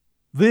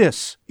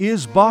This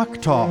is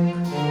Bach Talk.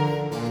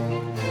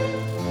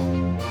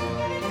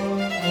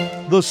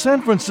 The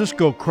San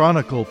Francisco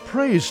Chronicle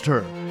praised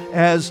her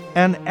as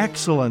an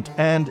excellent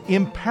and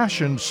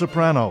impassioned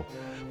soprano,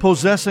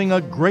 possessing a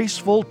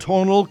graceful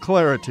tonal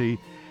clarity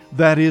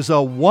that is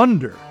a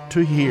wonder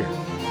to hear.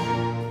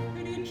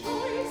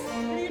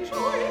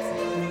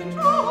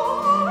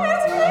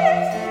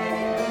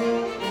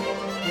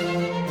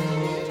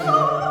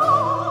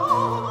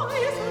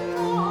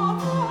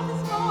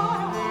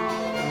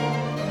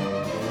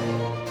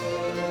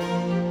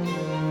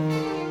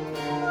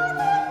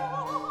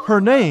 Her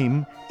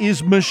name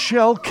is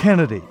Michelle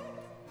Kennedy.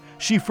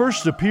 She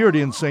first appeared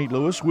in St.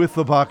 Louis with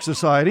the Bach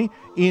Society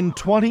in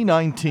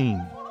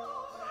 2019.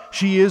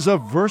 She is a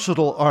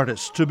versatile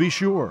artist, to be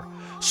sure,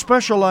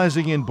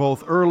 specializing in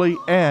both early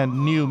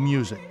and new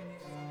music.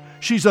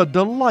 She's a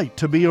delight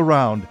to be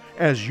around,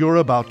 as you're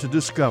about to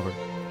discover.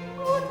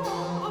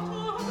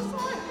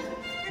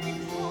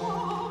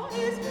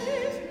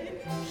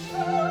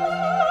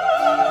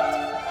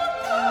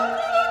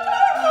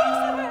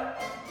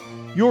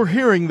 You're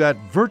hearing that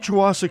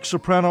virtuosic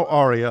soprano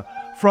aria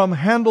from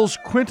Handel's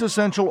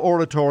quintessential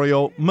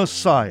oratorio,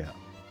 Messiah.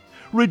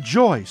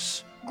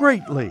 Rejoice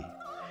greatly.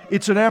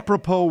 It's an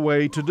apropos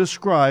way to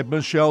describe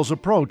Michelle's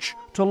approach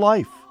to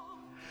life.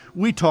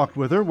 We talked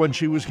with her when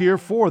she was here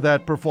for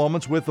that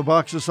performance with the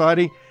Bach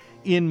Society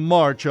in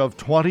March of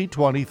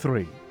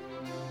 2023.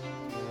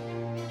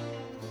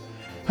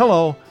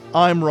 Hello,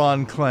 I'm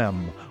Ron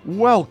Clem.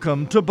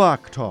 Welcome to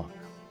Bach Talk.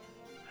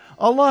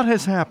 A lot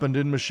has happened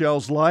in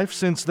Michelle's life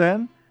since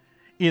then.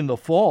 In the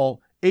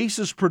fall,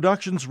 Aces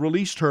Productions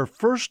released her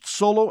first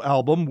solo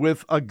album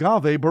with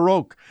Agave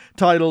Baroque,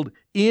 titled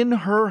In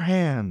Her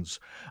Hands,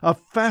 a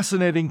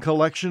fascinating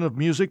collection of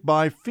music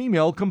by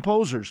female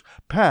composers,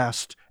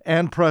 past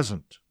and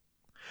present.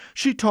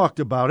 She talked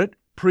about it,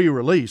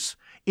 pre-release,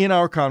 in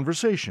our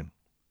conversation.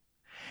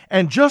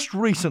 And just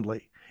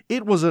recently,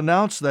 it was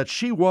announced that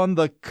she won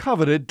the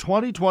coveted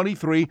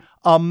 2023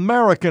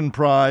 American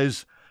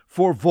Prize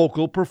for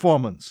vocal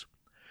performance.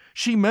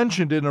 She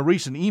mentioned in a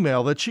recent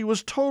email that she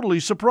was totally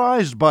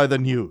surprised by the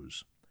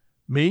news.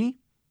 Me?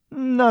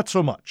 Not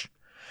so much,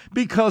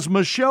 because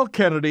Michelle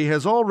Kennedy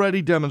has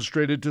already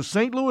demonstrated to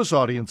St. Louis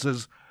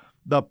audiences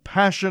the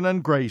passion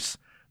and grace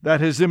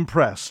that has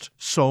impressed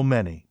so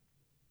many.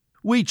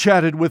 We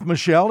chatted with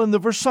Michelle in the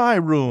Versailles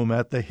Room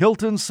at the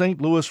Hilton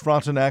St. Louis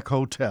Frontenac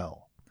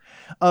Hotel.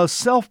 A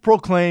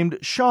self-proclaimed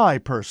shy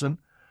person,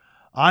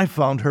 I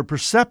found her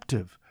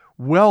perceptive,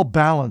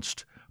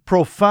 well-balanced,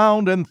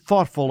 profound and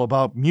thoughtful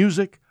about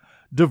music,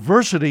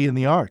 diversity in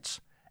the arts,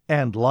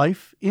 and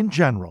life in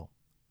general.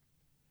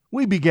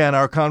 We began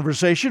our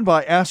conversation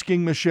by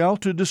asking Michelle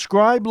to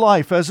describe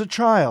life as a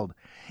child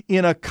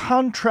in a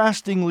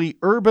contrastingly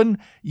urban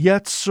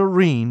yet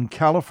serene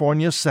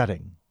California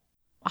setting.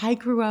 I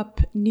grew up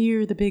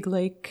near the big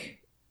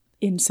lake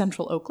in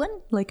central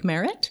Oakland, Lake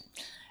Merritt,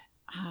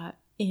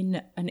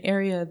 in an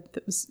area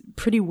that was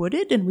pretty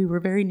wooded, and we were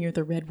very near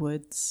the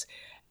redwoods.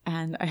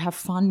 And I have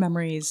fond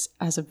memories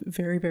as a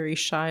very, very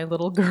shy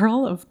little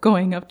girl of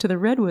going up to the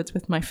redwoods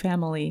with my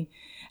family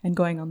and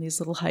going on these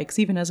little hikes.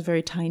 Even as a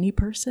very tiny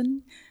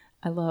person,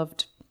 I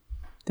loved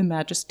the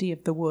majesty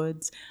of the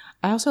woods.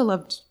 I also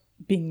loved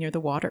being near the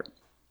water.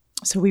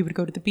 So we would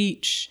go to the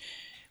beach,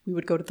 we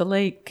would go to the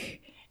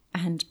lake,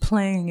 and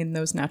playing in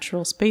those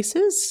natural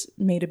spaces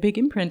made a big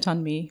imprint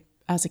on me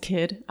as a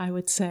kid, I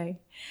would say.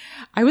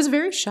 I was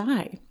very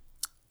shy.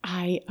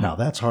 Now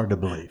that's hard to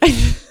believe.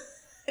 Is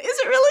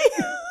it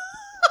really?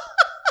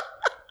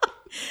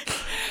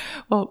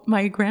 Well,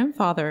 my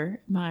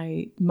grandfather,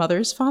 my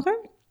mother's father,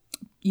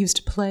 used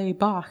to play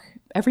Bach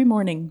every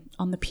morning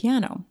on the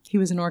piano. He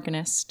was an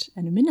organist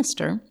and a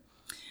minister.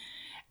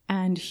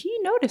 And he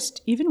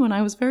noticed, even when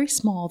I was very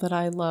small, that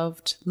I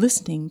loved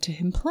listening to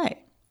him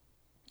play.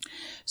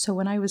 So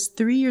when I was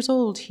 3 years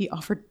old, he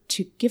offered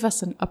to give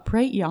us an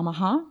upright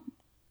Yamaha.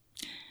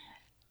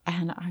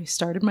 And I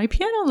started my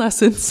piano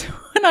lessons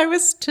when I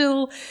was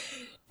still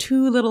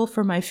too little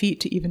for my feet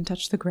to even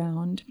touch the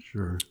ground.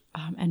 Sure.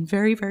 And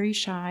very, very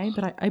shy.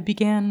 But I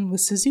began with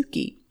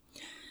Suzuki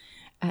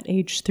at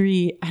age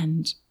 3.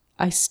 And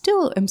I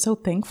still am so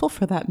thankful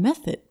for that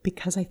method,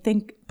 because I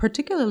think,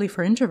 particularly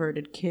for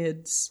introverted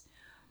kids,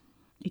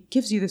 it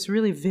gives you this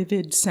really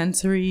vivid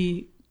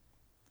sensory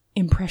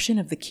impression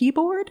of the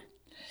keyboard,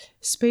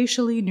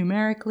 spatially,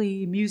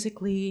 numerically,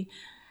 musically.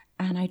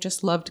 And I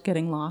just loved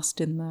getting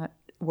lost in that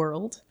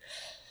world.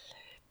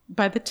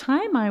 By the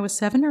time I was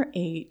 7 or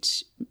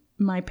 8,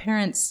 my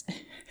parents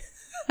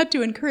had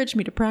to encourage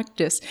me to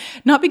practice,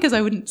 not because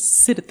I wouldn't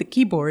sit at the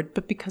keyboard,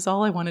 but because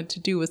all I wanted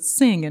to do was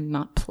sing and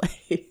not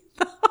play.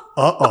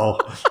 Uh-oh.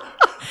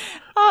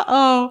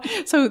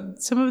 So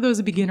some of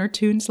those beginner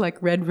tunes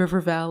like Red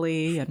River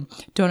Valley and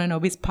Dona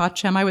Nobi's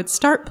Pacem, I would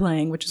start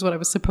playing, which is what I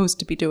was supposed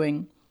to be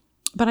doing.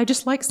 But I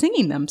just like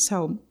singing them.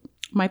 So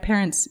my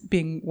parents,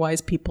 being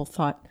wise people,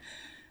 thought,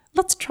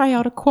 let's try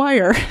out a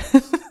choir.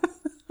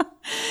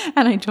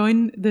 And I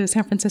joined the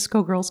San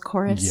Francisco Girls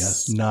Chorus.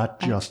 Yes,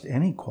 not just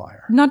any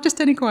choir. Not just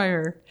any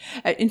choir.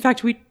 In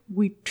fact,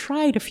 we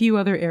tried a few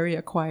other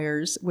area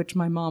choirs, which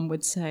my mom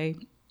would say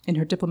in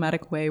her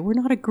diplomatic way, we're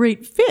not a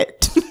great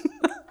fit.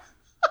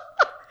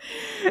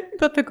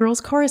 But the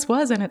girls' chorus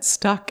was, and it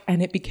stuck,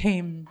 and it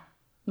became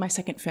my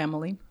second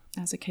family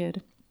as a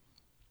kid.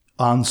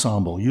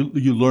 Ensemble.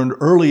 You learned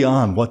early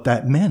on what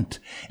that meant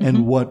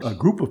and what a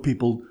group of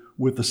people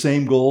with the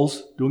same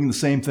goals doing the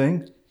same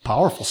thing.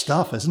 Powerful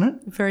stuff, isn't it?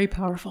 Very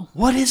powerful.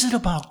 What is it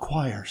about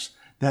choirs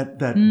that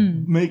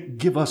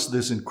give us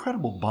this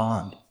incredible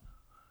bond?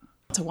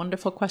 It's a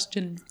wonderful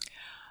question.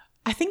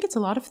 I think it's a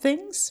lot of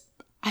things.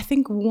 I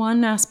think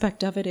one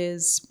aspect of it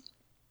is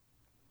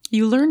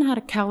you learn how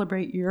to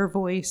calibrate your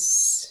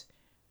voice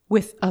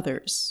with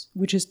others,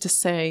 which is to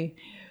say,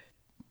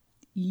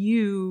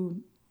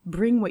 you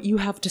bring what you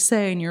have to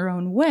say in your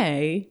own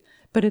way,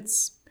 but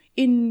it's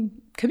in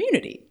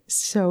community.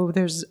 So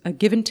there's a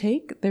give and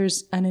take.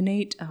 There's an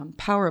innate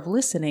power of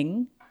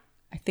listening,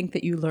 I think,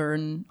 that you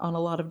learn on a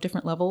lot of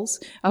different levels,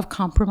 of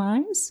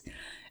compromise,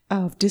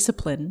 of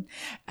discipline.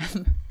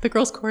 The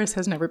girls' chorus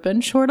has never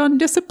been short on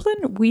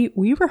discipline. We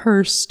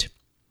rehearsed.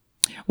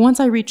 Once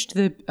I reached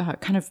the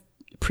kind of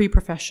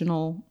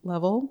pre-professional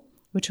level,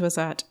 which was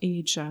at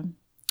age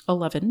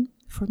 11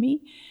 for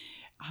me,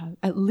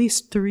 at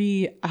least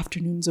 3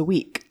 afternoons a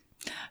week.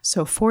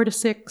 So 4 to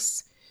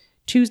 6,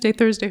 Tuesday,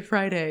 Thursday,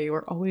 Friday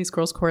were always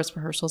girls' chorus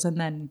rehearsals. And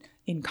then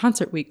in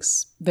concert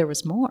weeks, there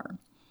was more.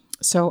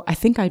 So I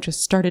think I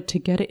just started to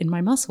get it in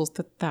my muscles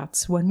that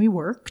that's when we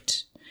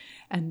worked,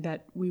 and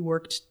that we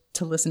worked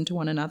to listen to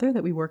one another,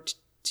 that we worked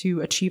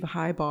to achieve a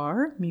high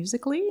bar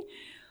musically,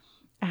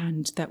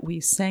 and that we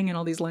sang in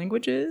all these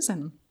languages.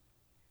 And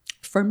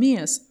for me,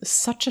 as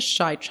such a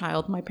shy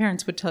child, my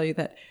parents would tell you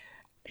that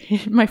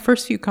in my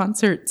first few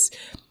concerts,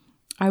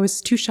 I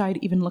was too shy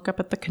to even look up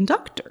at the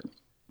conductor.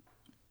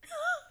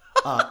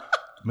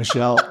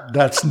 Michelle,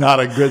 that's not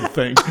a good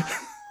thing.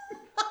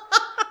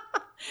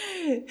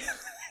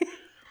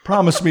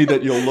 Promise me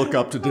that you'll look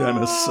up to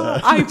Dennis.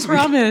 I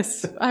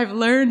promise. I've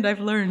learned.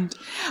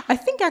 I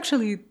think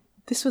actually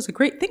this was a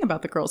great thing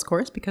about the girls'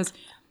 chorus, because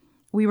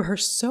we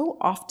rehearsed so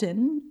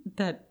often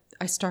that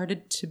I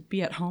started to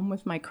be at home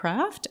with my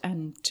craft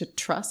and to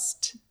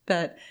trust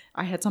that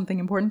I had something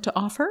important to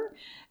offer.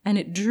 And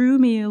it drew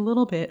me a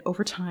little bit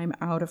over time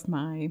out of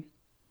my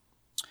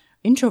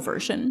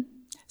introversion,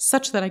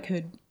 such that I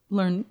could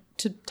learn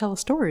to tell a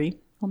story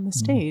on the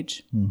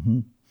stage. Mm-hmm.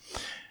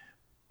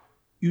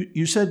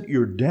 You said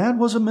your dad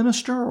was a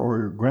minister, or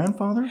your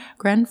grandfather?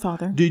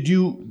 Grandfather. Did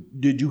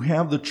you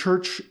have the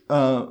church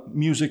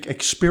music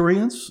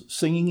experience,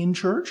 singing in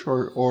church,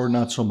 or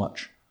not so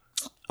much?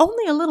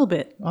 Only a little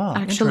bit,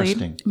 actually.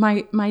 Interesting.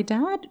 My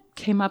dad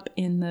came up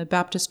in the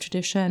Baptist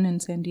tradition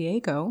in San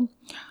Diego.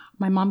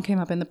 My mom came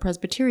up in the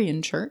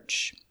Presbyterian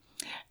church.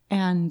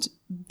 And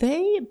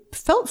they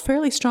felt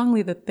fairly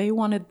strongly that they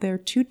wanted their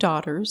 2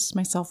 daughters,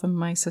 myself and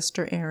my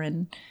sister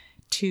Erin,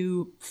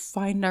 to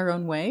find our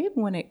own way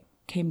when it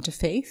came to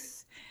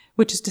faith,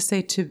 which is to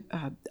say to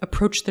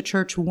approach the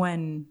church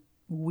when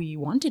we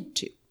wanted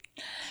to.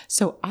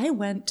 So I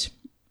went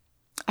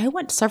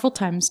several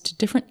times to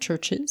different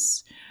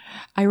churches.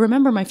 I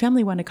remember my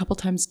family went a couple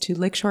times to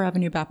Lakeshore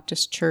Avenue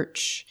Baptist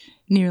Church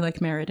near Lake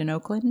Merritt in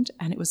Oakland,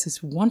 and it was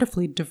this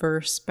wonderfully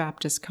diverse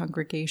Baptist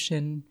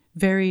congregation,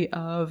 very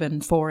of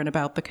and for and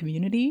about the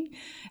community.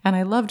 And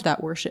I loved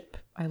that worship.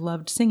 I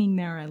loved singing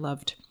there. I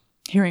loved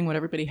hearing what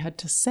everybody had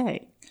to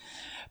say.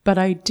 But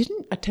I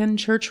didn't attend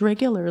church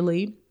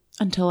regularly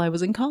until I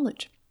was in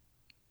college.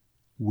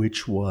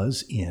 Which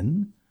was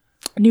in?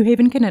 New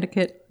Haven,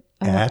 Connecticut.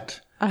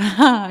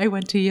 I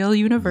went to Yale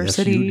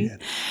University. Yes, you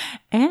did.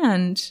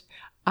 And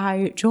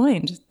I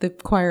joined the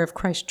choir of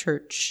Christ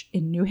Church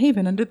in New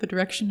Haven under the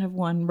direction of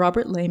one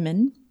Robert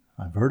Lehman.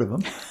 I've heard of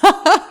him.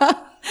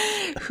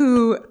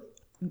 Who,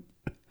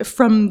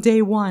 from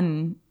day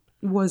one,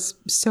 was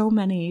so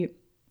many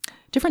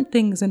different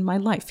things in my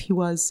life. He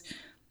was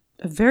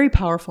a very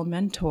powerful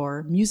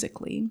mentor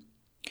musically.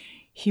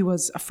 He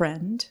was a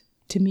friend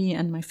to me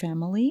and my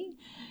family.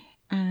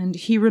 And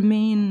he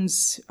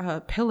remains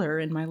a pillar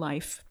in my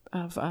life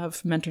of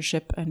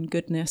mentorship and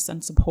goodness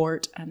and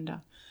support.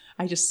 And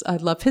I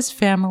love his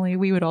family.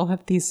 We would all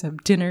have these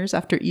dinners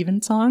after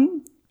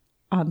evensong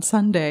on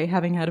Sunday,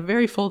 having had a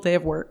very full day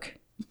of work.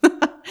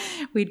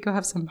 We'd go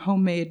have some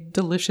homemade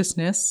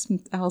deliciousness.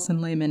 Allison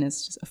Lehman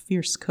is just a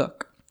fierce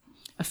cook,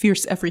 a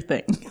fierce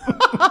everything.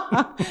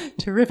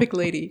 Terrific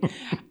lady.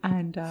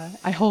 And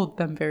I hold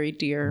them very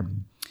dear.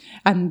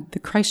 And the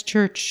Christ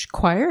Church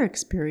choir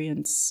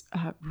experience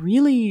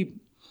really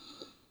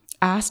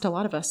asked a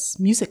lot of us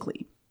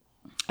musically.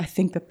 I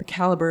think that the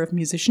caliber of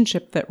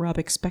musicianship that Rob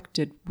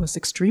expected was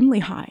extremely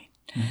high.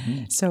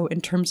 Mm-hmm. So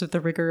in terms of the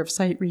rigor of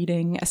sight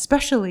reading,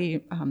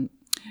 especially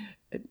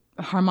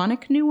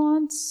harmonic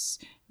nuance,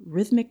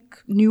 rhythmic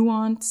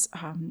nuance,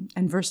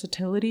 and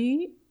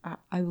versatility,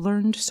 I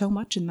learned so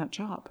much in that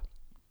job.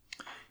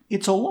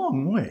 It's a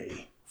long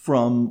way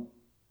from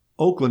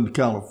Oakland,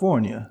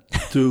 California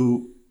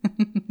to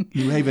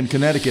New Haven,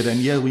 Connecticut, and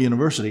Yale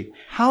University.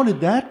 How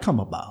did that come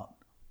about?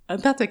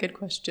 That's a good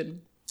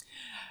question.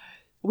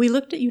 We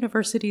looked at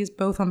universities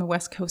both on the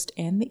West Coast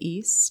and the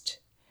East.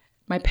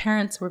 My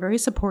parents were very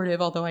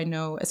supportive, although I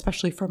know,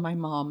 especially for my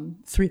mom,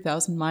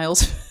 3,000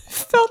 miles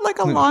felt like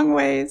a long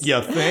ways.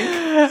 You think?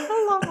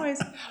 A long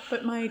ways.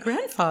 But my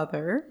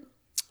grandfather,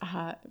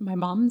 my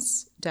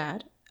mom's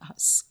dad,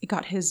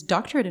 got his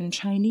doctorate in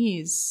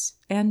Chinese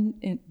and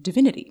in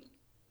divinity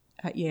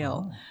at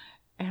Yale.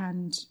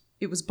 And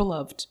it was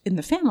beloved in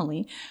the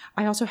family.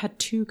 I also had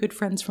two good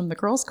friends from the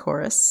girls'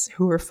 chorus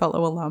who were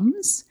fellow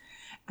alums.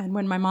 And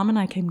when my mom and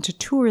I came to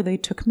tour, they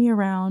took me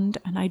around,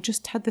 and I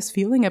just had this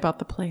feeling about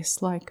the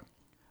place, like,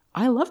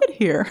 I love it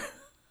here.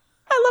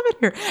 I love it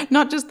here.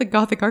 Not just the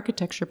Gothic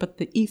architecture, but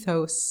the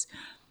ethos,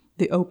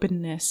 the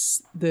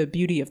openness, the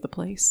beauty of the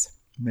place.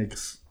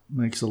 Makes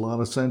a lot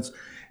of sense.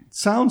 It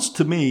sounds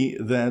to me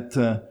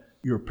that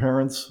your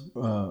parents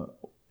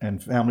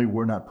and family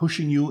were not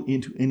pushing you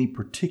into any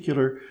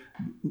particular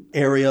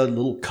area,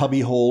 little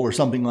cubby hole or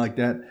something like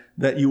that,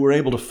 that you were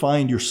able to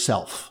find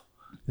yourself.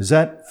 Is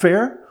that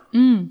fair?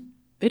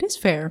 It is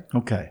fair.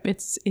 Okay.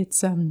 It's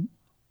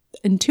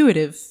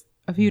intuitive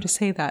of you to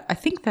say that. I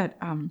think that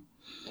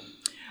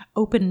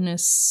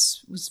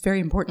openness was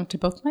very important to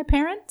both my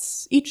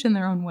parents, each in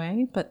their own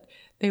way, but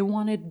they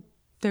wanted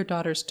their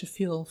daughters to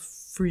feel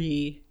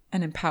free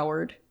and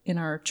empowered in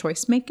our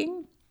choice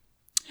making.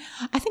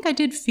 I think I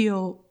did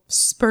feel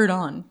spurred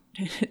on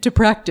to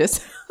practice.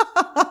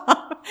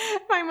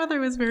 My mother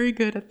was very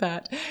good at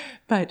that.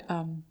 But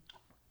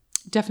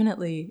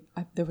definitely,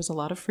 there was a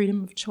lot of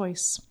freedom of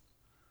choice.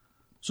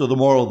 So the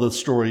moral of the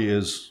story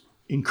is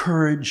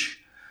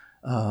encourage,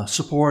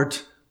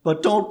 support,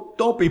 but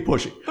don't be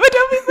pushy. But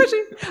don't be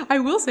pushy. I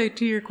will say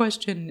to your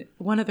question,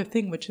 one other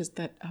thing, which is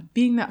that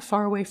being that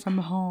far away from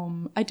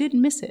home, I did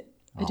miss it.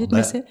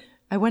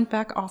 I went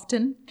back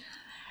often.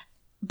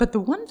 But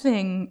the one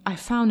thing I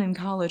found in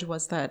college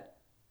was that,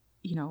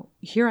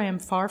 here I am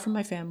far from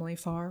my family,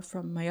 far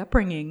from my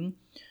upbringing.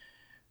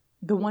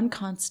 The one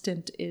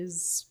constant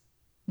is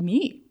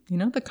me.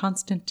 The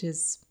constant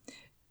is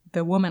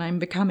the woman I'm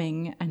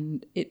becoming.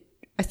 And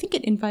I think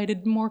it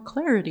invited more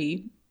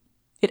clarity.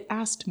 It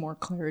asked more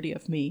clarity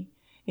of me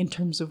in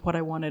terms of what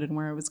I wanted and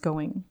where I was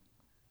going.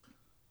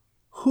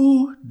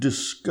 Who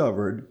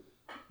discovered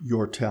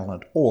your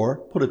talent? Or,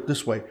 put it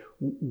this way,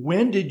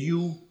 when did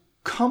you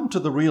come to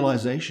the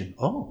realization,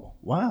 oh,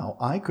 wow,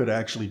 I could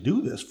actually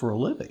do this for a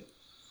living?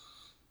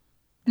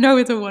 No,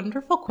 it's a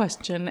wonderful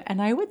question.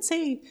 And I would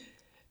say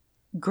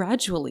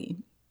gradually.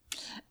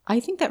 I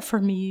think that for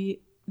me,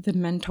 the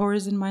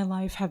mentors in my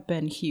life have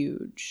been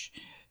huge,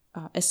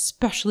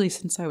 especially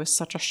since I was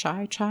such a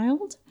shy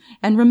child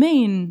and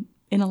remain,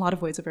 in a lot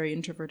of ways, a very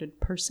introverted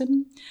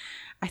person.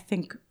 I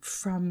think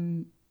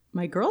from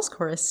my girls'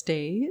 chorus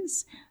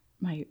days,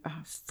 my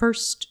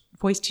first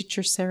voice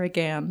teacher, Sarah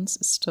Gans,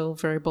 is still a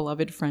very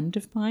beloved friend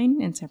of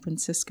mine in San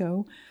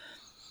Francisco.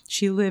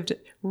 She lived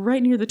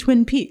right near the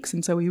Twin Peaks,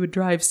 and so we would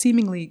drive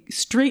seemingly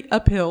straight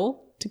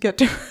uphill to get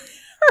to her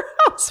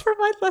house for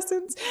my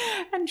lessons.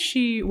 And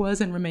she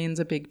was and remains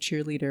a big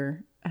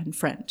cheerleader and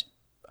friend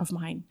of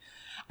mine.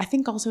 I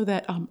think also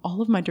that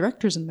all of my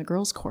directors in the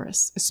girls'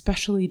 chorus,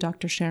 especially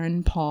Dr.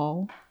 Sharon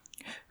Paul,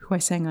 who I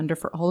sang under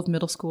for all of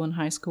middle school and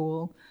high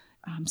school,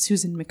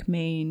 Susan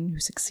McMain, who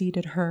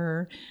succeeded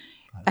her,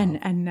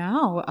 and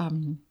now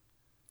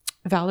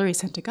Valerie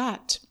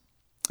Sentagat,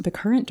 the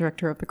current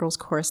director of the girls'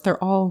 chorus.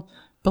 They're all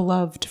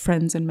beloved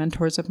friends and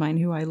mentors of mine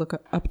who I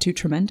look up to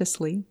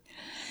tremendously.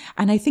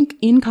 And I think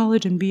in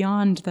college and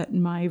beyond that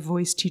my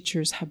voice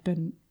teachers have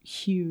been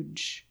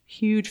huge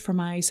for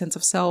my sense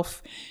of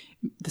self,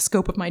 the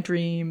scope of my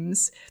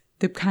dreams,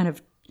 the kind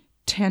of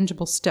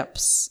tangible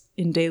steps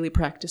in daily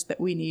practice that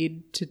we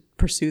need to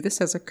pursue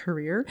this as a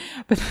career.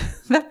 But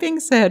that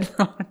being said,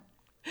 Ron,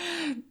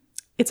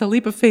 it's a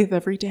leap of faith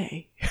every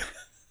day.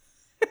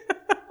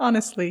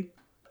 Honestly.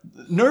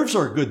 Nerves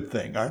are a good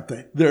thing, aren't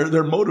they? They're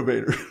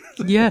motivators.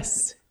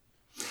 Yes.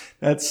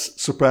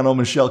 That's soprano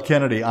Michelle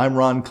Kennedy. I'm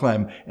Ron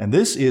Clem, and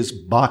this is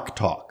Bach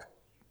Talk.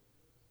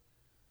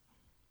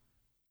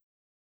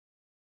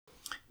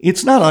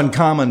 It's not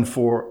uncommon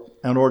for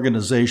an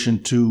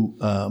organization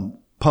to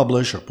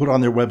publish or put on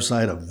their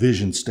website a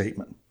vision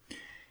statement.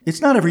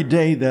 It's not every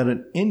day that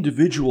an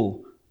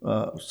individual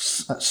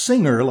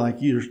singer like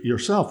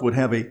yourself would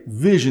have a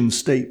vision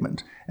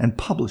statement and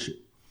publish it.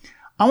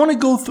 I want to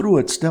go through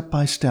it step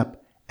by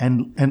step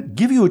and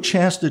give you a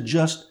chance to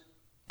just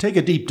take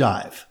a deep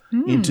dive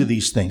into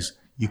these things.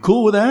 You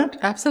cool with that?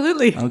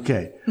 Absolutely.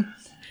 Okay.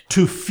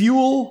 To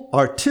fuel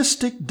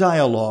artistic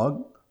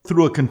dialogue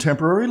through a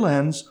contemporary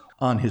lens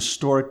on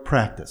historic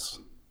practice.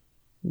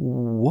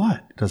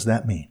 What does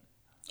that mean?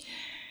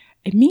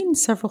 It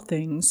means several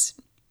things.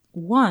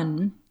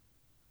 One,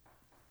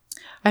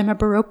 I'm a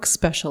Baroque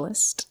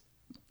specialist.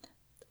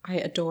 I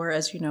adore,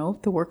 as you know,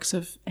 the works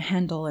of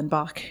Handel and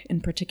Bach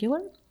in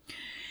particular.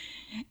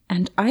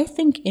 And I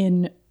think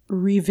in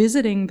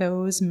revisiting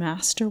those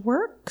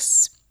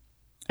masterworks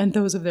and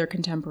those of their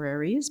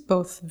contemporaries,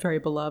 both very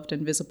beloved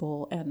and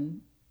visible and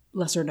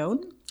lesser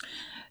known.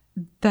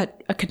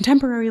 That a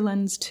contemporary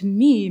lens to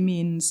me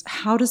means,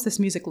 how does this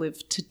music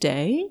live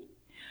today?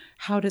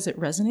 How does it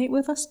resonate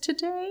with us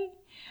today?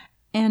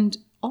 And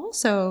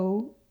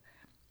also,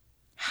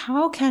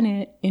 how can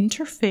it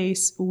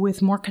interface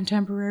with more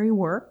contemporary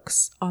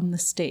works on the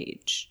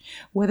stage?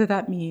 Whether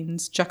that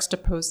means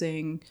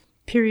juxtaposing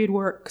period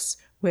works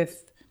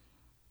with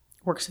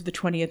works of the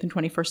 20th and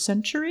 21st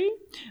century,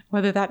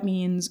 whether that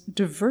means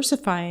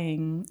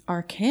diversifying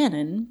our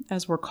canon,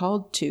 as we're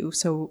called to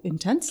so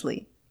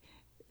intensely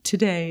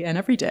today and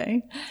every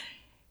day.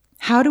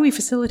 How do we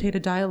facilitate a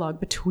dialogue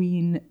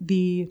between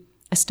the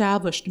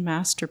established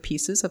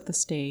masterpieces of the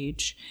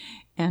stage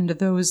and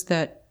those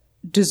that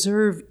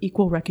deserve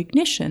equal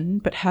recognition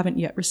but haven't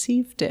yet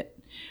received it?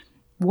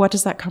 What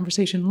does that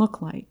conversation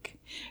look like?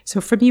 So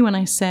for me, when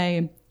I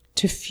say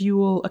to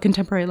fuel a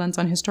contemporary lens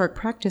on historic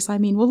practice, I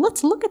mean, well,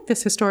 let's look at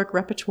this historic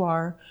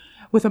repertoire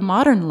with a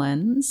modern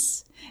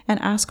lens and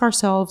ask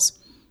ourselves,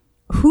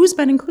 who's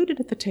been included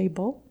at the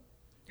table?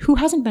 Who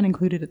hasn't been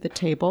included at the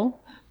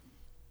table?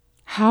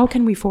 How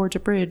can we forge a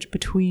bridge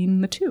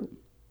between the two?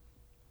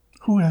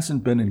 Who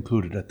hasn't been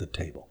included at the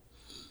table?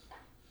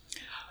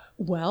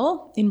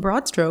 Well, in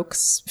broad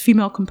strokes,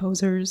 female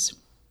composers,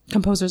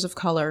 composers of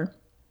color,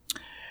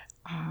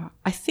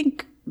 I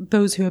think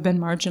those who have been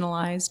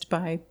marginalized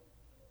by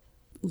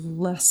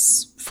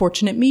less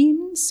fortunate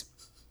means.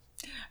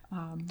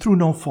 Through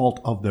no fault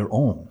of their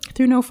own.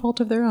 Through no fault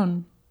of their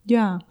own,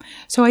 yeah.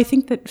 So I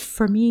think that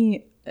for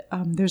me,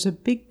 there's a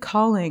big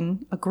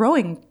calling, a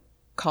growing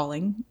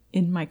calling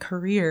in my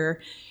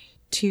career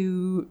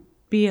to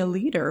be a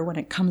leader when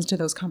it comes to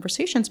those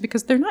conversations,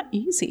 because they're not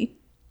easy.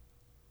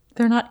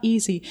 They're not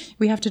easy.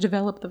 We have to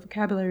develop the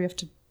vocabulary, we have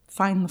to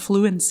find the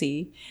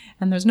fluency,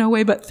 and there's no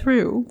way but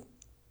through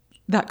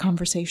that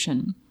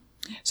conversation.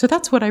 So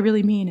that's what I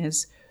really mean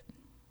is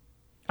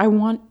I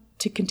want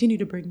to continue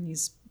to bring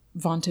these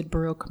vaunted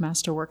Baroque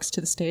masterworks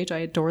to the stage. I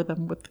adore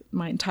them with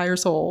my entire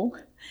soul.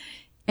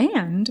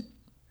 And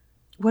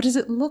what does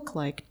it look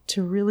like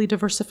to really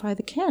diversify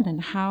the canon?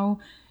 How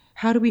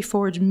do we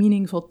forge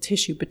meaningful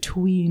tissue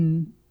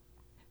between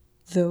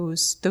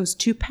those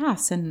two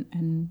paths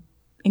and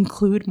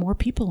include more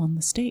people on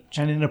the stage?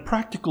 And in a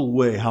practical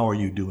way, how are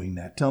you doing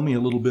that? Tell me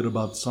a little bit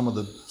about some of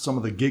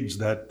the gigs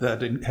that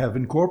have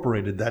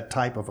incorporated that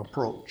type of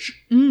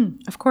approach.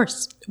 Of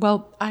course.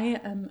 Well, I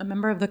am a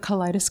member of the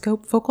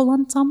Kaleidoscope Vocal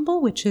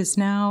Ensemble, which is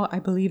now, I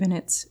believe, in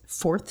its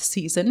 4th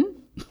season.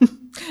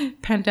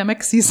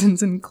 Pandemic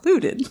seasons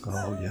included.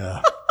 Oh,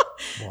 yeah.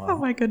 Wow. Oh,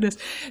 my goodness.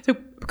 So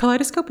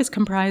Kaleidoscope is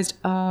comprised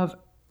of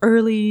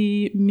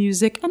early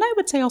music, and I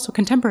would say also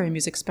contemporary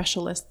music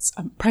specialists,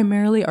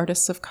 primarily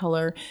artists of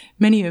color,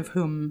 many of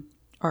whom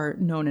are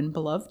known and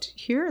beloved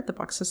here at the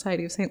Bach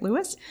Society of St.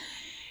 Louis.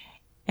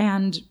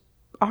 And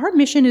our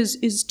mission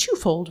is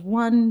twofold.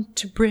 One,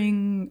 to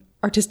bring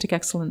artistic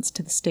excellence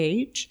to the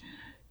stage.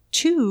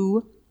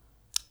 Two,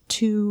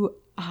 to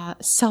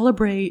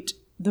celebrate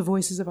the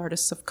voices of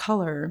artists of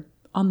color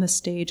on the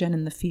stage and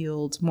in the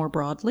field more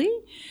broadly.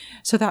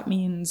 So that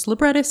means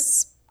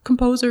librettists,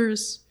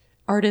 composers,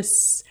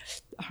 artists,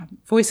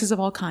 voices of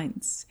all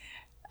kinds.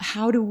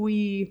 How do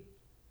we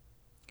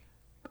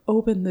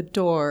open the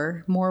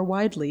door more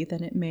widely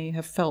than it may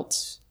have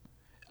felt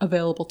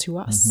available to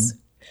us?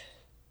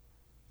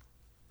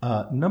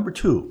 Number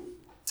 2,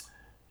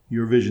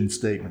 your vision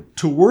statement.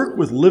 To work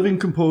with living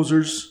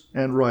composers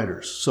and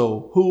writers.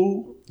 So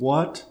who,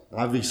 what?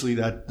 Obviously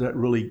that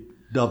really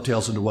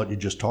dovetails into what you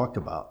just talked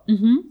about.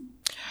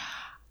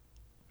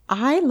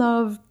 I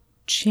love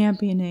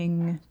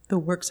championing the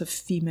works of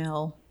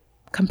female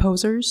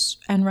composers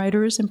and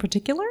writers in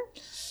particular.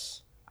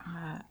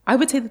 I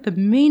would say that the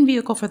main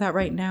vehicle for that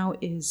right now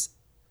is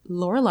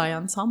Lorelei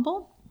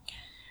Ensemble,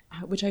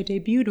 which I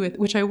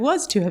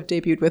was to have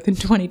debuted with in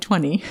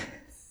 2020.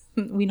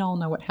 We all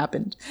know what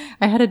happened.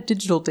 I had a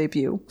digital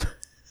debut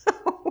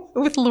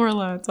with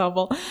Lorelei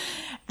Ensemble.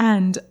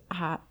 And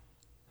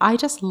I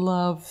just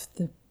love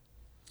the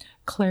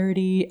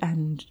clarity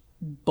and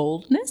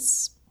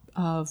boldness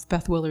of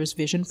Beth Willer's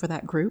vision for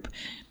that group.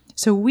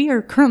 So we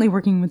are currently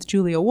working with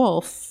Julia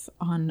Wolf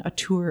on a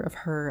tour of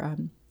her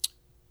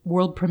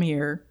world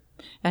premiere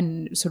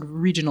and sort of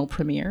regional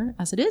premiere,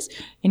 as it is,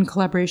 in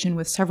collaboration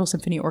with several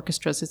symphony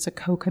orchestras. It's a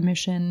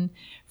co-commission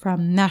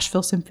from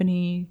Nashville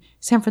Symphony,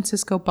 San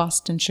Francisco,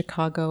 Boston,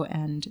 Chicago,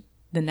 and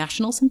the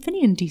National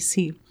Symphony in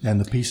D.C. And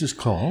the piece is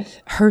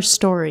called? Her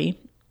Story.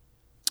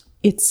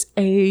 It's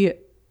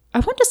I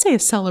want to say a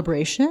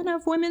celebration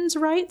of women's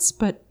rights,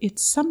 but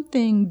it's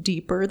something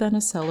deeper than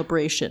a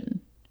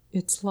celebration.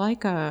 It's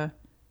like a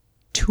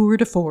tour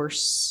de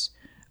force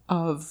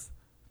of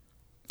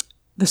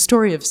the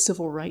story of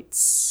civil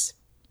rights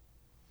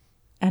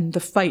and the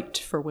fight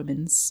for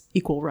women's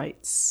equal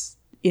rights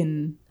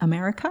in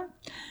America.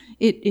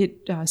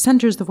 It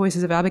centers the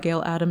voices of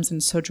Abigail Adams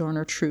and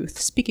Sojourner Truth,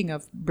 speaking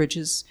of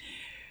bridges,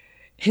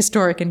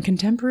 historic and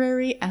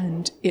contemporary,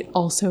 and it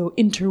also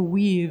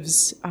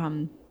interweaves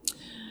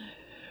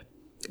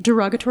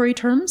derogatory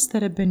terms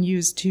that have been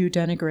used to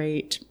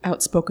denigrate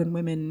outspoken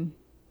women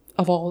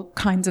of all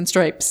kinds and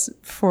stripes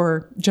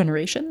for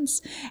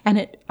generations.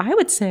 And I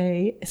would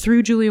say,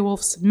 through Julia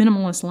Wolf's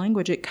minimalist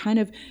language, it kind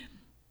of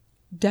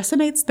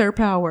decimates their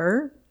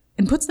power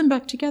and puts them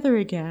back together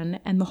again.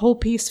 And the whole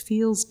piece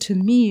feels to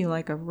me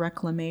like a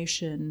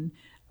reclamation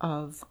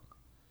of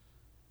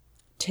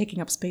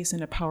taking up space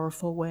in a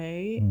powerful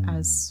way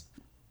as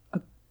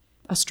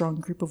a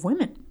strong group of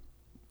women.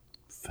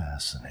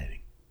 Fascinating.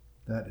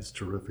 That is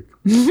terrific.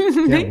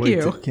 Thank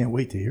you. Can't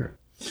wait to hear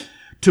it.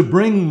 To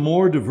bring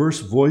more diverse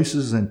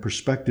voices and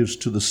perspectives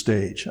to the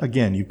stage.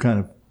 Again, you kind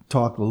of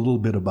talked a little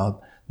bit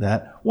about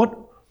that.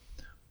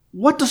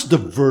 What does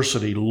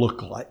diversity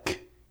look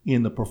like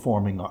in the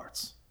performing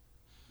arts?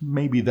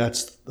 Maybe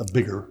that's a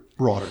bigger,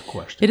 broader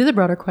question. It is a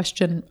broader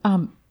question.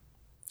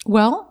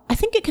 Well, I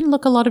think it can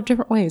look a lot of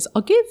different ways.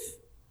 I'll give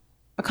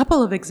a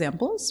couple of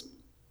examples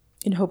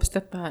in hopes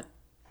that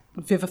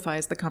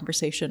vivifies the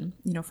conversation,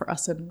 for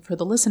us and for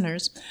the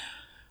listeners.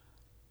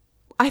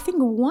 I think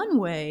one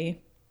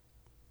way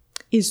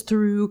is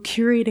through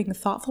curating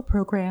thoughtful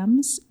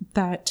programs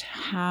that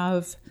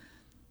have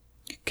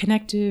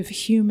connective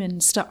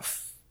human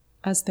stuff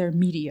as their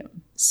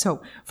medium.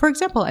 So, for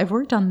example, I've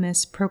worked on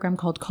this program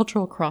called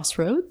Cultural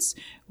Crossroads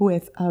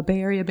with a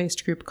Bay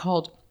Area-based group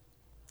called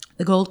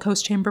the Gold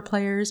Coast Chamber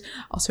Players,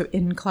 also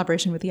in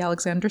collaboration with the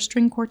Alexander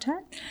String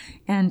Quartet.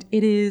 And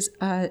it is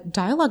a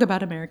dialogue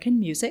about American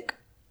music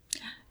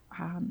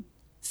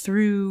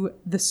through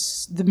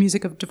the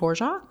music of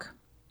Dvorak,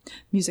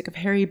 music of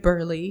Harry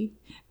Burleigh,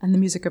 and the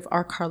music of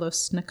R.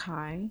 Carlos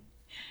Nakai.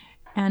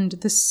 And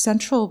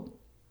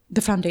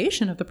the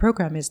foundation of the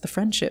program is the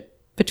friendship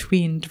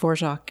between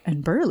Dvorak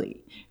and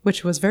Burleigh,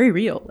 which was very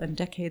real and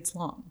decades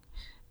long,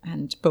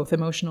 and both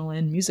emotional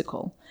and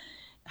musical.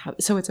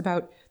 So it's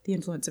about the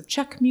influence of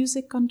Czech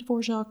music on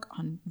Dvorak,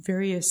 on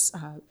various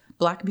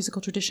Black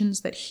musical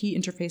traditions that he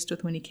interfaced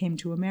with when he came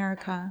to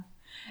America,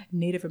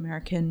 Native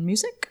American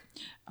music.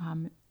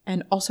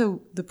 And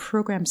also the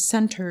program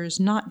centers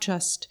not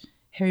just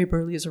Harry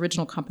Burleigh's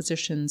original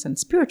compositions and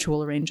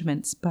spiritual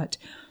arrangements, but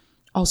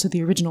also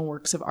the original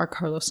works of R.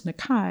 Carlos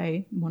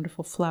Nakai,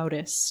 wonderful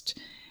flautist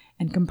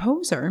and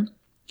composer.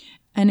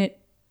 And it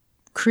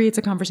creates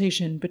a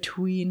conversation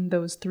between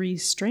those three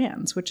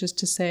strands, which is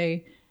to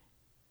say,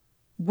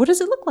 what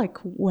does it look like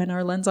when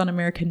our lens on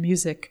American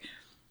music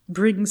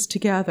brings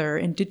together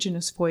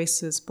indigenous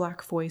voices,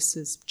 Black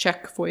voices,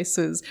 Czech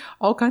voices,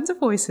 all kinds of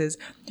voices,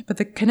 but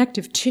the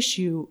connective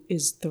tissue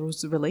is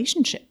those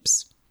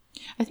relationships?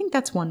 I think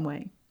that's one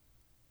way.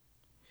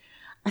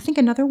 I think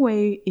another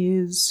way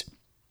is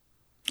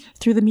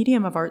through the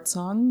medium of art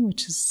song,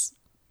 which is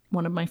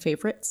one of my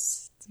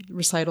favorites,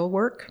 recital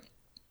work.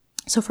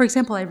 So, for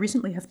example, I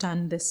recently have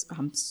done this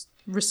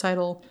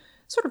recital,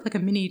 sort of like a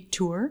mini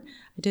tour.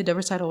 I did a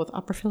recital with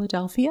Opera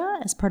Philadelphia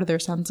as part of their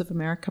Sounds of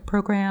America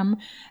program.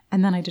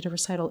 And then I did a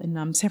recital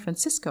in San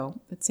Francisco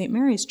at St.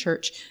 Mary's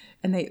Church.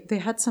 And they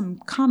had some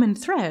common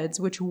threads,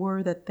 which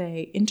were that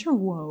they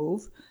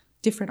interwove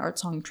different art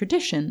song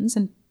traditions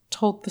and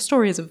told the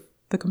stories of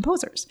the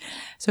composers.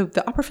 So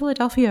the Opera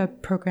Philadelphia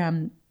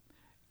program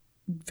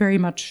very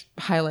much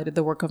highlighted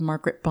the work of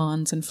Margaret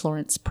Bonds and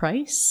Florence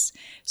Price.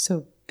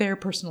 So their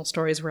personal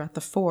stories were at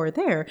the fore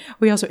there.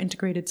 We also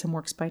integrated some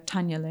works by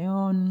Tanya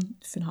Leon,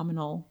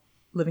 phenomenal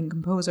living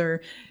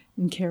composer,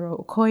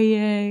 Nkero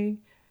Okoye,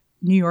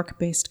 New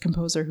York-based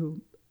composer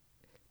who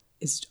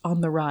is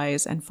on the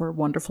rise and for a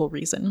wonderful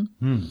reason.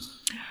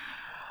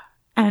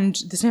 And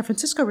the San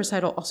Francisco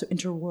recital also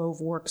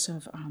interwove works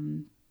of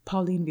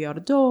Pauline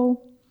Viardot,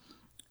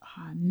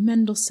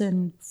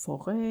 Mendelssohn,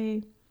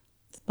 Fauré,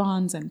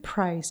 Bonds, and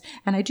Price.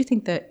 And I do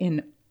think that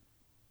in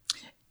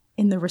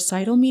the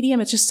recital medium,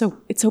 it's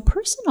so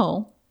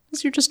personal,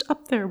 because you're just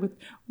up there with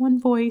one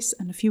voice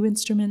and a few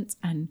instruments.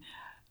 And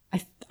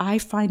I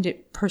find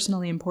it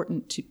personally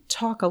important to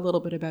talk a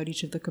little bit about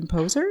each of the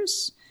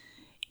composers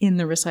in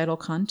the recital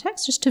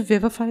context, just to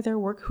vivify their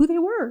work, who they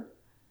were,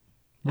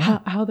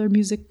 how their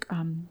music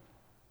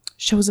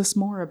shows us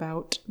more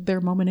about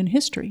their moment in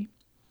history.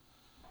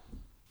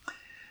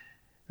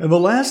 And the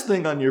last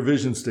thing on your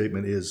vision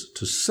statement is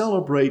to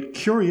celebrate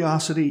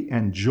curiosity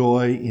and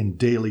joy in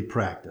daily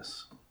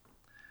practice.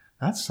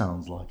 That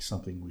sounds like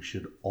something we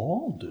should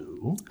all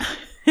do.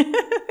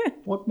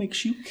 What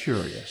makes you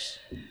curious?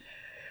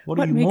 What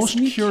are you most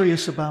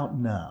curious about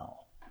now?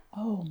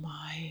 Oh,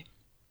 my.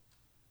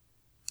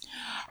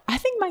 I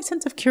think my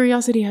sense of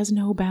curiosity has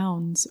no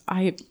bounds.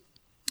 I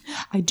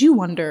do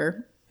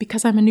wonder,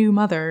 because I'm a new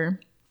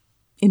mother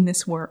in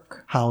this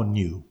work. How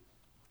new?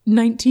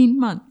 19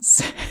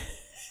 months.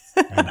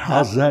 And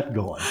how's that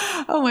going?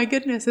 Oh, my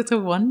goodness. It's a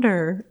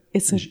wonder.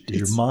 Is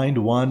your mind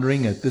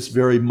wandering at this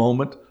very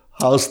moment?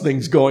 How's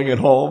things going at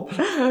home?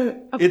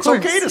 It's course.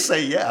 Okay to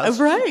say yes.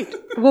 Right.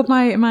 Well,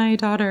 my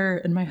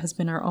daughter and my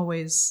husband are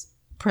always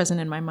present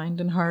in my mind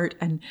and heart.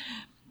 And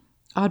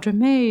Audra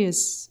May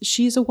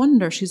she's a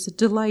wonder. She's a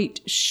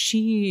delight.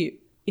 She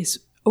is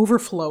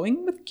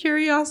overflowing with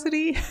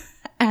curiosity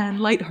and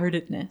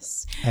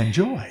lightheartedness. And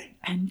joy.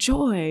 And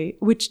joy,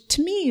 which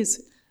to me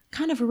is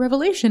kind of a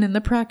revelation in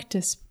the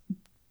practice,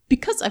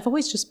 because I've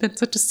always just been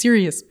such a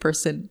serious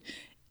person,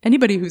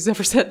 anybody who's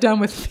ever sat down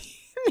with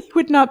me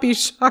would not be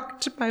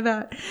shocked by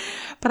that.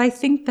 But I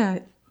think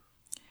that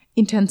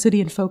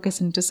intensity and focus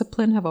and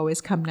discipline have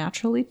always come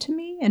naturally to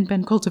me and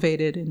been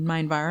cultivated in my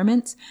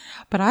environments.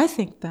 But I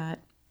think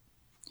that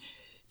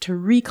to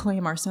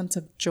reclaim our sense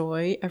of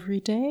joy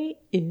every day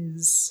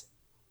is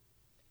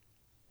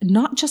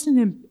not just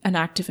an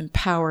act of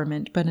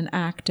empowerment, but an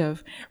act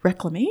of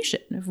reclamation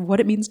of what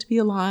it means to be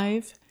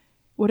alive,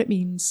 what it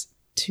means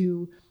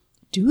to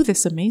do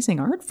this amazing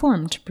art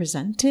form, to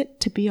present it,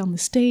 to be on the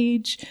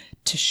stage,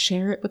 to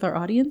share it with our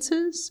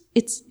audiences.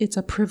 It's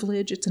a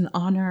privilege, it's an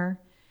honor,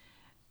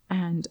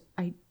 and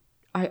I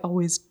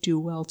always do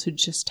well to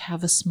just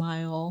have a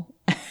smile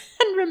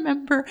and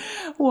remember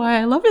why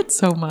I love it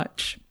so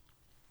much.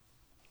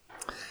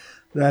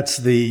 That's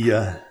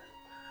the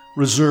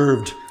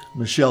reserved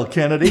Michelle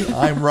Kennedy.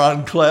 I'm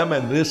Ron Clem,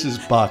 and this is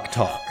Bach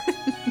Talk.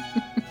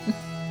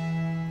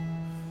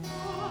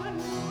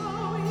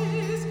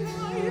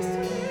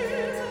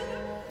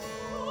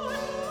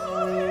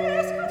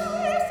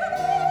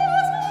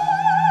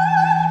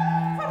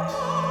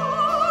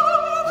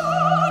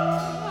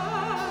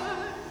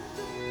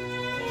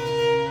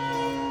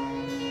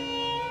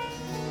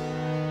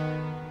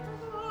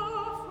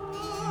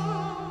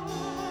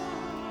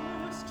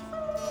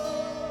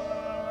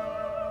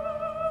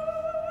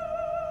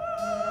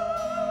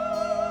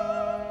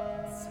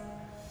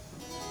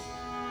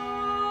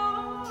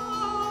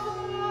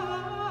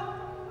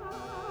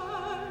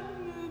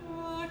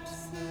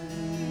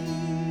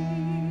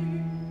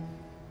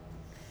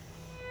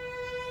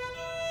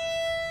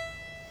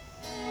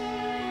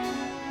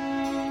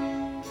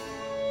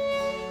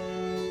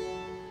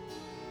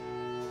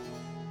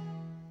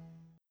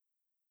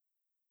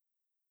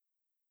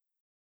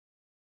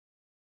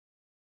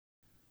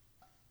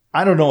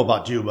 I don't know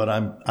about you, but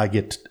I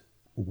get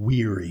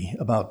weary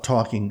about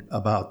talking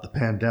about the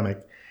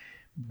pandemic.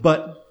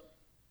 But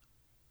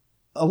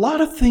a lot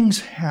of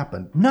things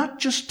happened, not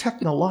just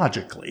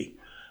technologically,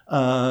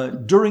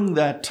 during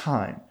that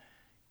time.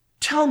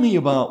 Tell me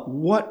about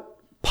what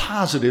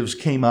positives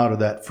came out of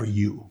that for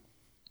you.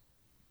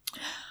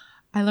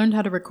 I learned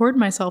how to record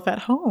myself at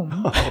home.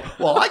 Oh,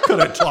 well, I could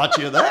have taught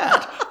you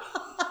that.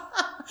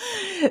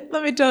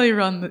 Let me tell you,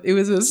 Ron, it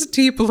was a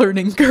steep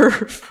learning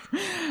curve.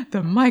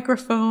 The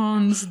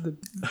microphones, the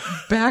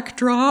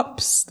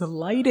backdrops, the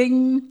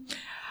lighting.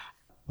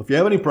 If you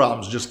have any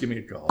problems, just give me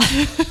a call.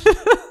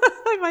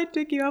 I might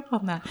take you up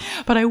on that.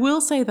 But I will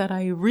say that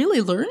I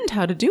really learned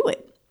how to do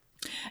it.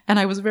 And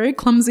I was very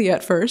clumsy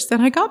at first,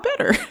 and I got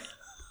better.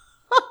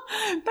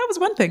 That was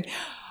one thing.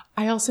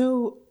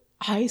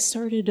 I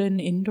started an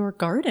indoor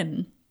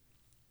garden.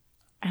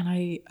 And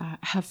I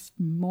have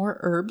more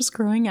herbs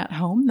growing at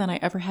home than I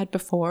ever had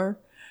before.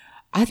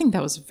 I think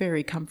that was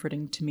very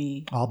comforting to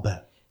me. I'll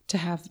bet. To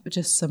have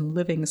just some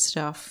living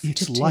stuff.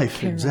 It's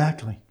life,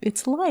 exactly.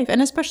 It's life.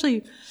 And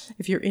especially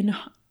if you're in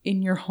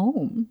your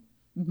home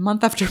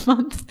month after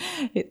month,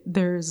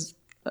 there's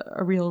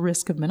a real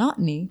risk of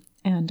monotony.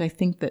 And I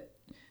think that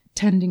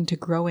tending to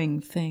growing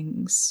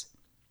things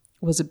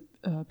was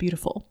a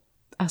beautiful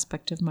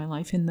aspect of my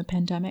life in the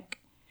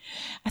pandemic.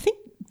 I think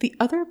the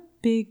other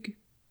big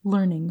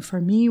learning for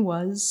me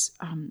was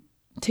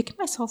taking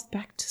myself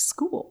back to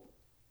school.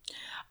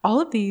 All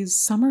of these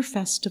summer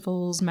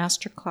festivals,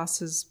 master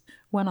classes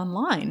went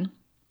online.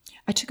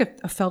 I took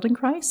a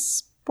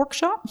Feldenkrais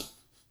workshop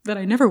that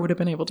I never would have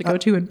been able to go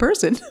to in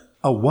person.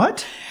 A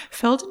what?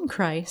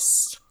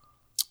 Feldenkrais.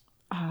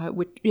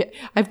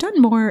 I've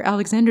done more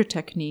Alexander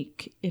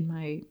technique in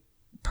my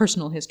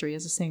personal history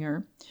as a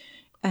singer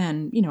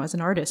and, as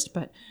an artist,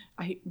 but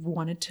I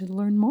wanted to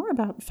learn more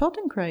about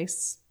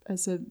Feldenkrais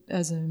as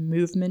a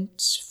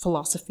movement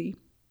philosophy.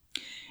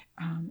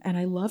 And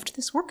I loved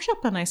this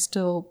workshop, and I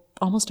still,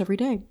 almost every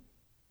day,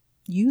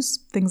 use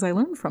things I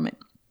learned from it.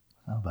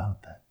 How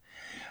about that?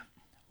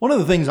 One of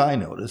the things I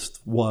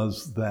noticed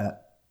was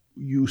that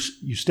you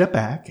step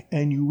back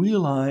and you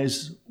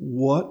realize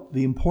what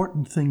the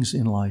important things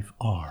in life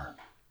are.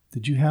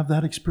 Did you have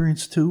that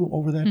experience too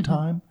over that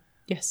time?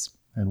 Yes.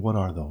 And what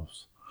are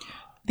those?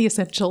 The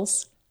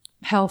essentials: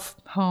 health,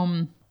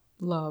 home,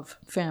 love,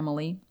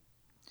 family.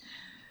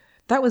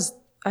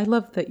 I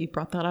love that you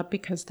brought that up,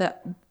 because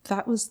that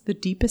was the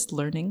deepest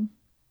learning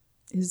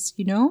is,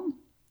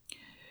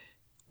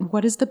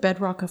 what is the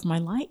bedrock of my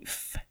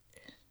life?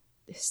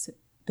 It's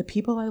the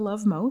people I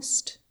love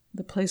most,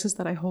 the places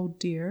that I hold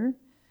dear,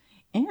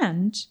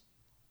 and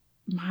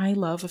my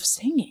love of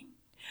singing.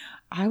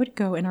 I would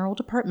go in our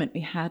old apartment.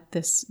 We had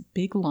this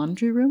big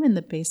laundry room in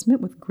the basement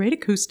with great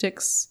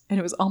acoustics, and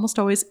it was almost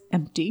always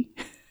empty.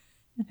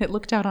 It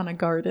looked out on a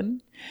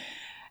garden,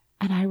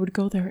 and I would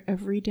go there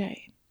every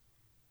day,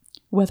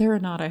 whether or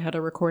not I had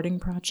a recording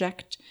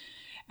project.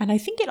 And I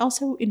think it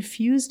also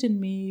infused in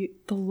me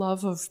the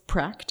love of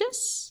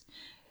practice,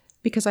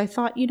 because I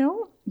thought,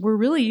 we're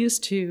really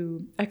used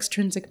to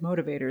extrinsic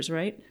motivators,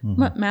 right?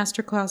 Mm-hmm.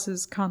 Master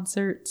classes,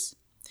 concerts.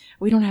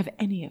 We don't have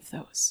any of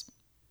those.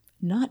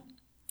 None.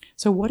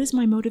 So what is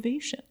my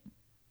motivation?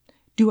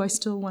 do I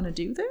still want to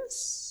do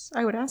this?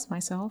 I would ask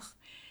myself.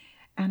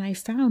 And I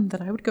found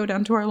that I would go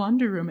down to our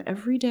laundry room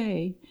every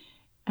day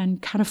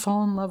and kind of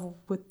fall in love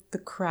with the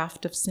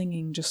craft of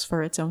singing just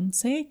for its own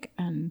sake.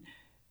 And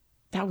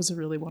that was a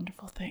really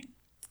wonderful thing.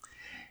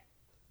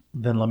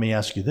 Then let me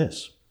ask you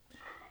this.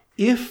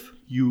 If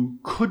you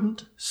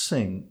couldn't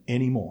sing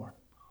anymore,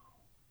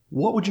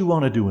 what would you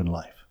want to do in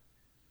life?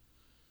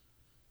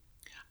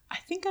 I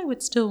think I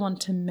would still want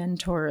to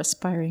mentor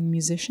aspiring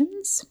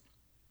musicians,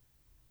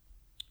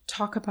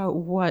 talk about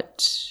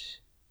what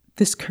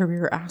this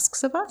career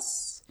asks of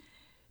us,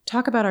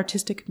 talk about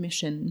artistic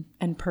mission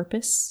and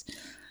purpose.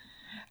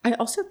 I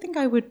also think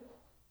I would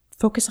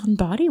focus on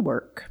body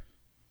work,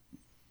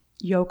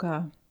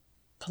 yoga,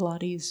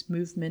 Pilates,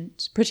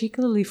 movement,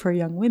 particularly for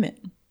young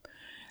women.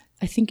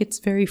 I think it's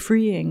very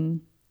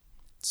freeing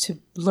to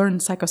learn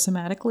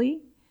psychosomatically,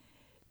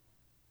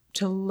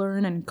 to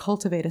learn and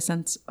cultivate a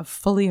sense of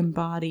fully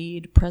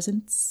embodied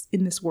presence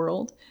in this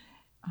world,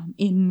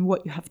 in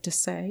what you have to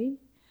say,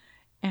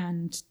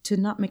 and to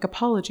not make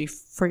apology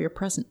for your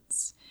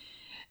presence.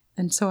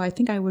 And so I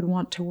think I would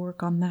want to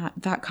work on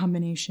that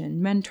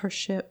combination,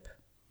 mentorship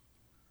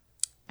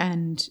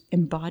and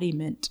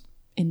embodiment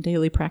in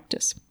daily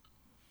practice.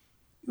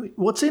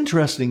 What's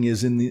interesting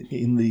is in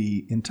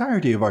the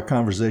entirety of our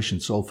conversation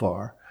so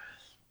far,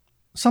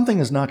 something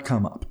has not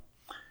come up.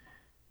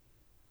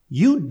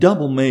 You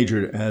double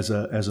majored as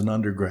an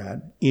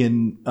undergrad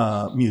in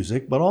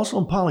music, but also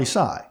in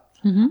poli-sci.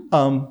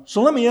 Mm-hmm.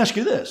 So let me ask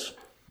you this.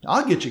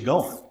 I'll get you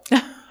going.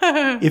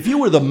 If you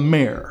were the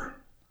mayor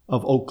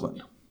of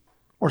Oakland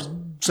or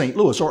St.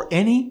 Louis or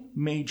any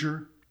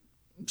major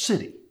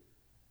city,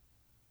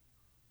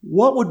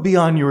 what would be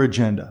on your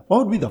agenda? What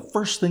would be the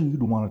first thing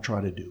you'd want to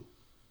try to do?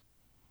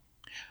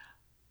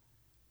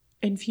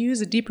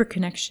 Infuse a deeper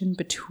connection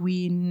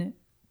between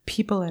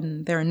people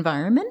and their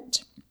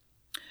environment.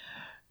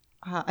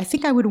 I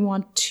think I would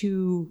want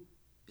to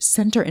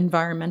center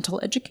environmental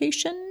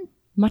education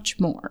much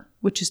more,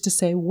 which is to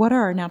say, what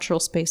are our natural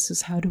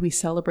spaces? How do we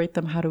celebrate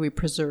them? How do we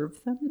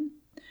preserve them?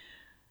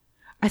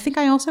 I think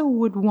I also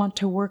would want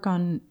to work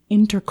on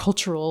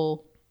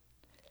intercultural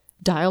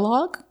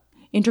dialogue,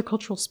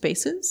 intercultural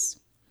spaces,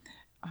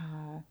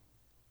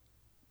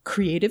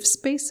 creative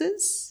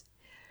spaces.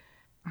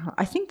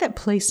 I think that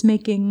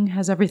placemaking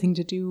has everything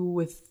to do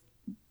with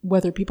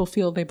whether people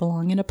feel they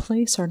belong in a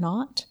place or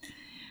not.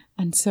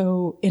 And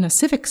so in a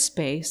civic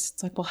space,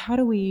 it's like, well, how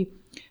do we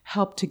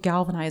help to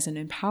galvanize and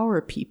empower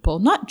people,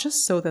 not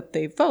just so that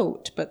they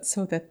vote, but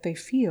so that they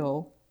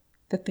feel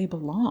that they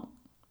belong?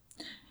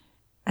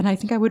 And I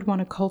think I would want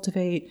to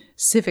cultivate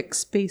civic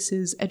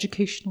spaces,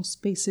 educational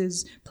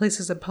spaces,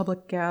 places of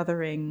public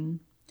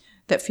gathering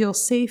that feel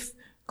safe,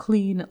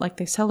 clean, like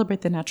they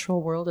celebrate the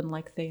natural world, and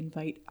like they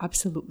invite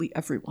absolutely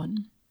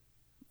everyone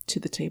to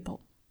the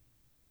table.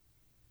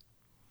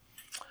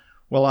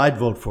 Well, I'd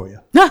vote for you.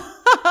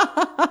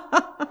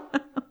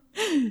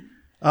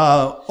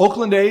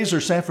 Oakland A's or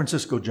San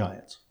Francisco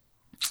Giants?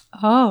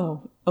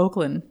 Oh,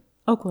 Oakland.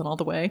 Oakland all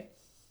the way.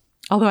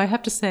 Although I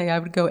have to say I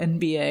would go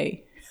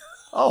NBA.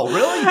 Oh,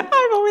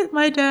 really?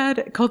 My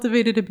dad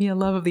cultivated in me a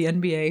love of the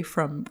NBA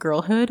from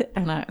girlhood,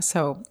 and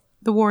so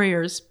the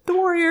Warriors.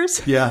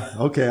 Yeah,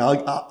 okay,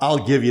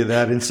 I'll give you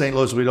that. In St.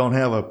 Louis, we don't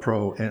have a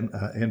pro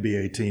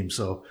NBA team,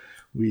 so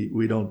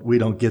we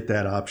don't get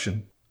that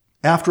option.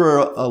 After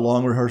a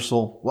long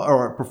rehearsal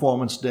or a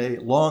performance day,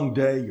 long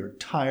day, you're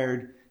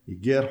tired, you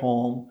get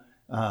home,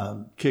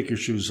 kick your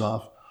shoes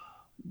off.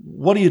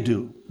 What do you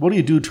do? What do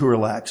you do to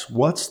relax?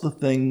 What's the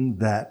thing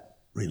that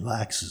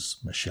relaxes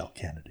Michelle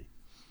Kennedy?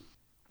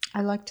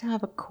 I like to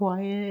have a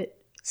quiet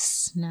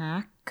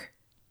snack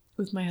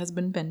with my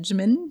husband,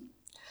 Benjamin.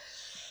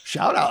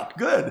 Shout out.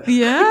 Good.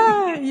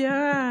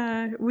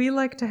 Yeah. We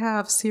like to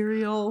have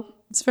cereal.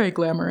 It's very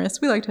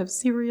glamorous. We like to have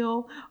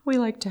cereal. We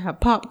like to have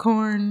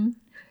popcorn.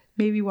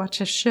 Maybe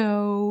watch a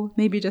show.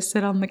 Maybe just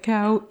sit on the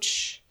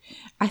couch.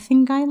 I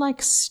think I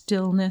like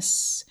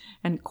stillness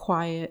and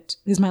quiet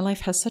because my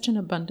life has such an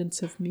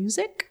abundance of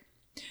music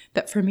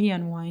that for me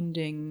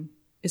unwinding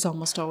is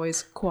almost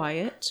always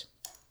quiet.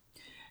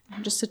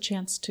 And just a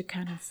chance to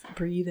kind of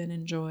breathe and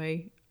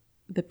enjoy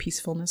the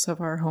peacefulness of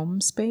our home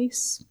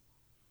space.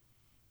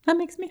 That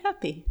makes me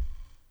happy.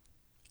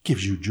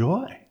 Gives you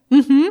joy.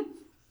 Mm-hmm.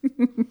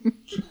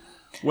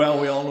 Well,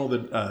 we all know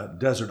the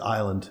desert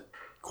island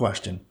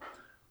question.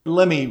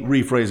 Let me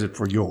rephrase it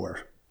for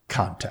your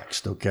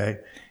context, okay?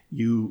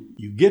 You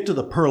get to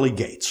the pearly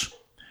gates,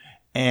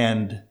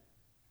 and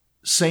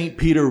St.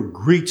 Peter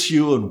greets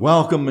you and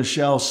welcome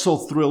Michelle. So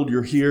thrilled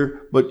you're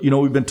here. But,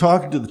 we've been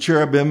talking to the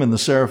cherubim and the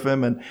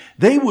seraphim, and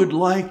they would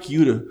like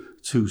you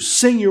to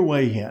sing your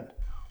way in.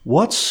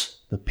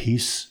 What's the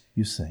piece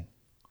you sing?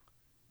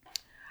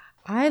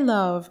 I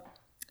love,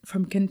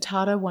 from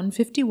Cantata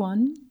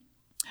 151,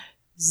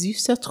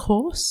 Süßer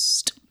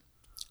Trost.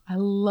 I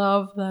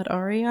love that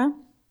aria.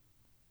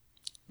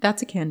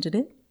 That's a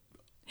candidate.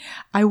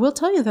 I will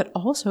tell you that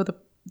also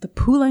the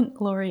Poulenc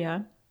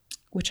Gloria,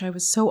 which I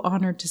was so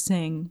honored to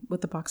sing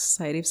with the Bach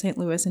Society of St.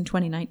 Louis in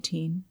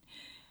 2019,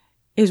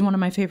 is one of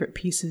my favorite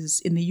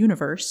pieces in the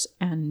universe,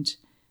 and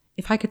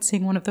if I could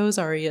sing one of those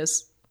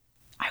arias,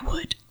 I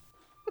would.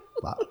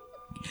 Wow.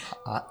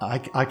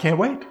 I can't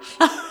wait.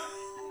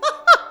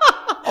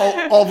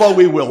 Although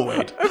we will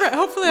wait. All right,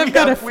 hopefully I've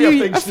got a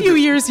few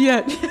years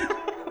yet.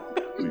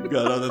 We've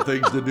got other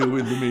things to do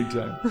in the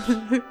meantime.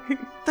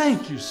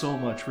 Thank you so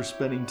much for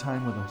spending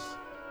time with us.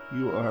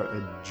 You are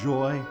a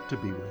joy to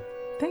be with.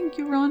 Thank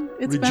you, Ron.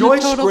 It's Rejoice been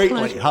a total greatly.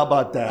 pleasure. How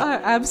about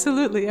that?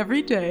 Absolutely,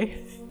 every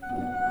day.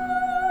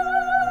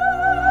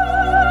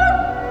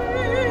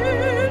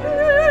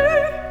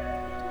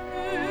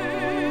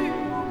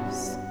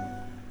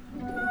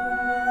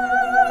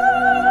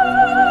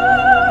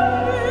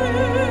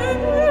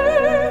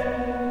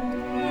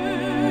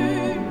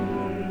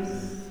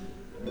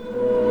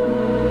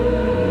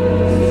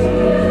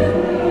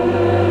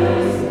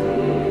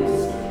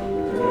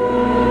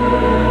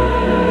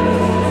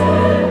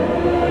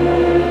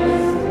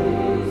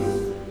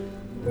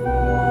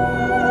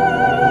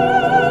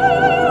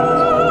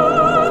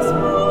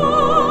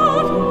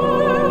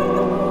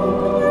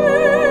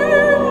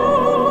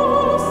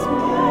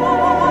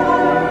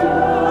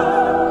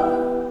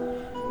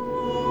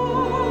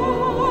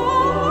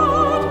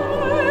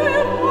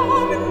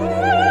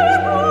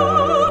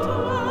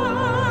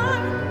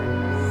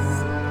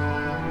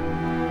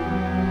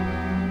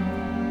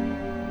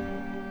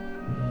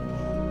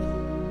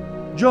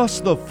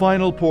 Just the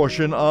final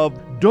portion of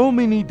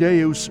Domini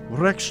Deus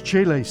Rex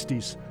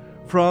Celestis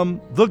from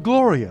The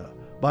Gloria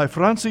by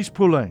Francis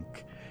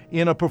Poulenc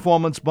in a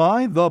performance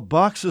by the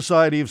Bach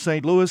Society of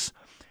St. Louis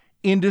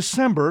in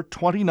December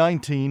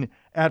 2019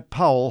 at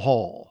Powell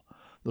Hall.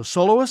 The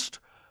soloist,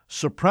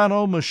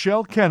 soprano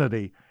Michelle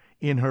Kennedy,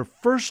 in her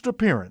first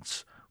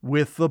appearance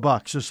with the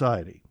Bach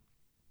Society.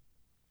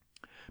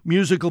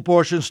 Musical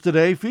portions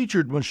today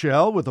featured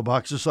Michelle with the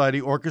Bach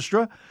Society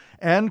Orchestra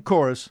and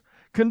Chorus,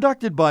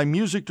 conducted by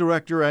music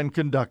director and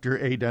conductor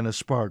A.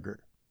 Dennis Sparger.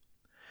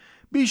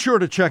 Be sure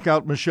to check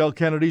out Michelle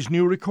Kennedy's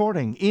new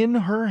recording, In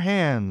Her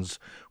Hands,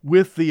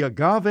 with the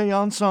Agave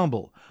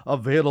Ensemble,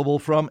 available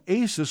from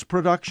Aces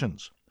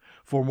Productions.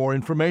 For more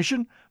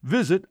information,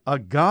 visit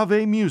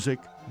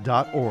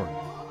agavemusic.org.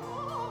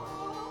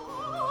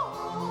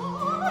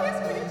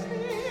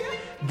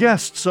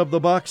 Guests of the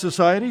Bach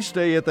Society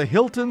stay at the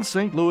Hilton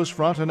St. Louis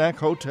Frontenac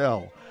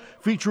Hotel,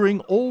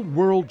 featuring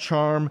old-world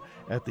charm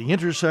at the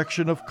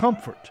intersection of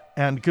comfort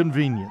and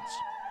convenience.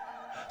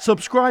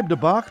 Subscribe to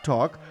Bach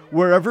Talk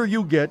wherever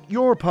you get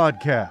your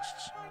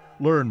podcasts.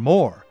 Learn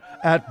more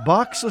at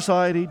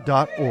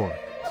BachSociety.org.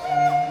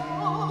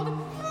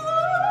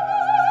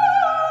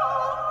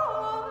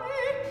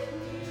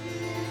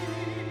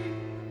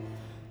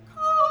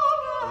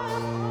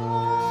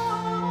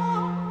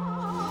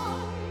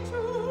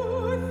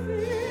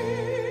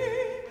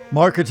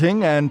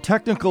 Marketing and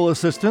technical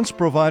assistance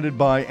provided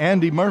by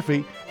Andy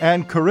Murphy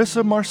and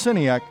Carissa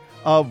Marciniak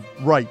of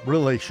Right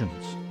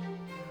Relations.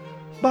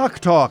 Bach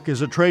Talk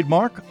is a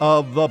trademark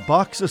of the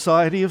Bach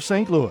Society of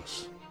St.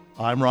 Louis.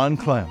 I'm Ron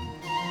Clem.